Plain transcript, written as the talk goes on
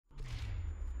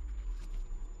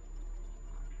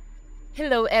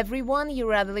Hello everyone,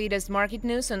 here are the latest market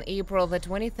news on April the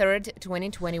 23rd,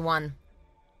 2021.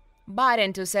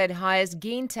 Biden to set highest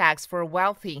gain tax for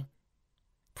wealthy.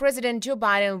 President Joe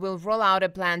Biden will roll out a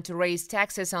plan to raise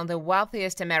taxes on the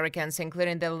wealthiest Americans,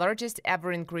 including the largest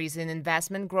ever increase in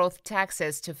investment growth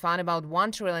taxes to fund about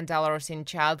 $1 trillion in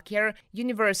child care,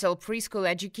 universal preschool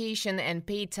education, and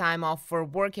paid time off for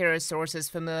workers, sources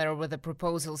familiar with the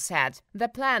proposal said. The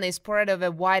plan is part of a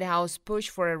White House push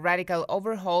for a radical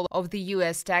overhaul of the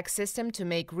U.S. tax system to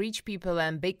make rich people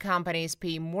and big companies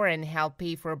pay more and help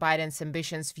pay for Biden's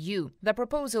ambitious view. The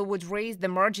proposal would raise the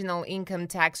marginal income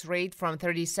tax rate from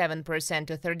 37%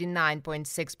 to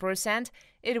 39.6%.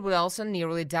 It would also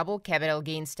nearly double capital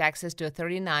gains taxes to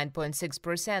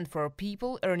 39.6% for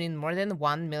people earning more than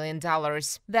 $1 million.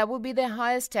 That would be the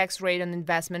highest tax rate on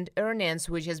investment earnings,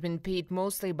 which has been paid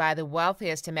mostly by the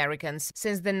wealthiest Americans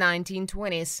since the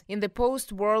 1920s. In the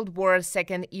post-World War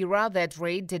II era, that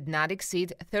rate did not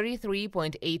exceed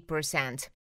 33.8%.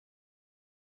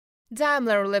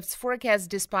 Daimler lifts forecast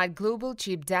despite global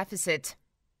chip deficit.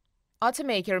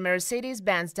 Automaker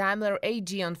Mercedes-Benz Daimler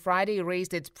AG on Friday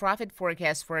raised its profit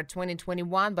forecast for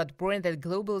 2021 but warned that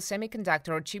global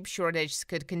semiconductor chip shortages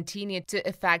could continue to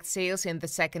affect sales in the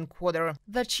second quarter.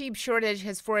 The chip shortage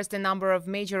has forced a number of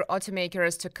major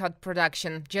automakers to cut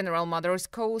production. General Motors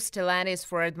Co., Stellantis,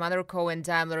 Ford Motor Co., and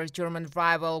Daimler's German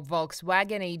rival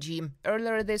Volkswagen AG.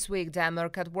 Earlier this week, Daimler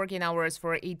cut working hours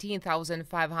for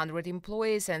 18,500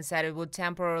 employees and said it would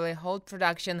temporarily halt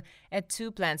production at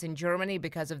two plants in Germany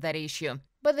because of that issue.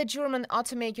 But the German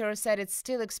automaker said it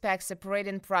still expects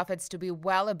operating profits to be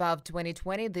well above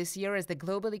 2020 this year as the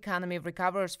global economy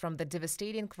recovers from the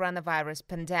devastating coronavirus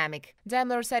pandemic.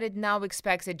 Daimler said it now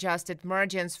expects adjusted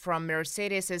margins from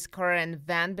Mercedes' car and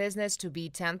van business to be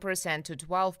 10% to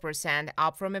 12%,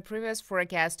 up from a previous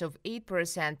forecast of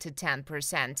 8% to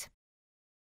 10%.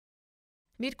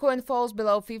 Bitcoin falls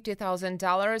below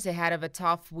 $50,000 ahead of a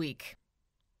tough week.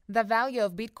 The value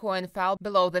of Bitcoin fell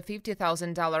below the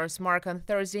 $50,000 mark on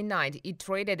Thursday night. It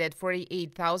traded at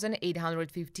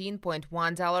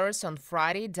 $48,815.1 on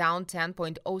Friday, down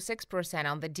 10.06%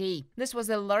 on the day. This was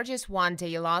the largest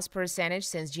one-day loss percentage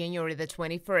since January the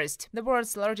 21st. The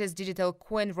world's largest digital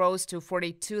coin rose to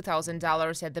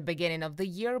 $42,000 at the beginning of the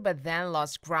year, but then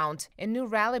lost ground. A new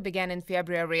rally began in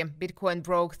February. Bitcoin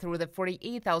broke through the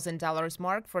 $48,000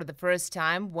 mark for the first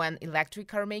time when electric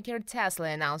car maker Tesla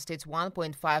announced its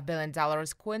 $1.5 billion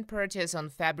coin purchase on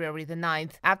February the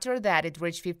 9th. After that, it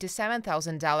reached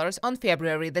 $57,000 on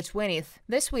February the 20th.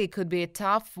 This week could be a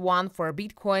tough one for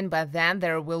Bitcoin, but then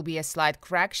there will be a slight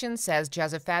correction, says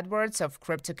Joseph Edwards of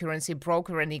cryptocurrency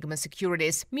broker Enigma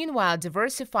Securities. Meanwhile,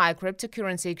 Diversify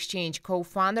cryptocurrency exchange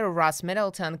co-founder Russ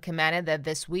Middleton commented that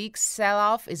this week's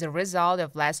sell-off is a result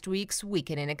of last week's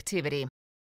weakening activity.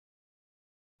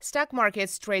 Stock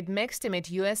markets trade mixed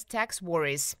amid U.S. tax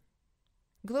worries.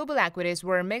 Global equities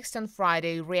were mixed on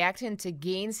Friday, reacting to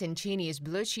gains in Chinese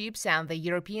blue chips and the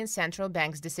European Central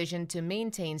Bank's decision to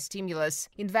maintain stimulus.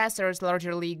 Investors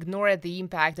largely ignored the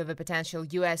impact of a potential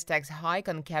U.S. tax hike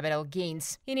on capital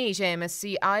gains. In Asia,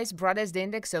 MSCI's broadest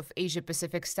index of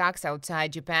Asia-Pacific stocks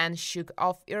outside Japan shook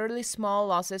off early small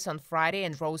losses on Friday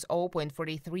and rose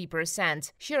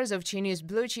 0.43%. Shares of Chinese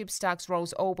blue chip stocks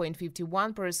rose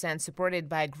 0.51%, supported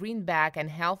by greenback and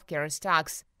healthcare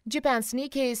stocks. Japan's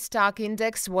Nikkei stock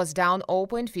index was down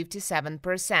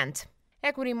 0.57%.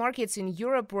 Equity markets in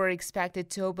Europe were expected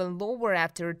to open lower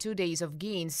after 2 days of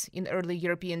gains. In early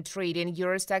European trading,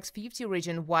 Eurostoxx 50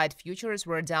 region-wide futures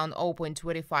were down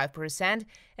 0.25%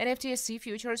 and FTSE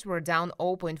futures were down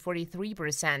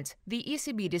 0.43%. The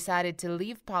ECB decided to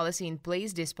leave policy in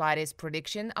place despite its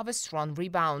prediction of a strong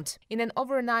rebound. In an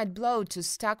overnight blow to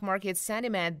stock market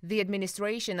sentiment, the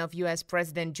administration of U.S.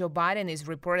 President Joe Biden is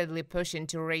reportedly pushing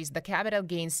to raise the capital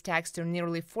gains tax to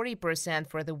nearly 40%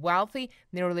 for the wealthy,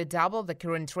 nearly double the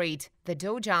current rate. The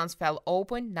Dow Jones fell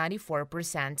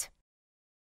 0.94%.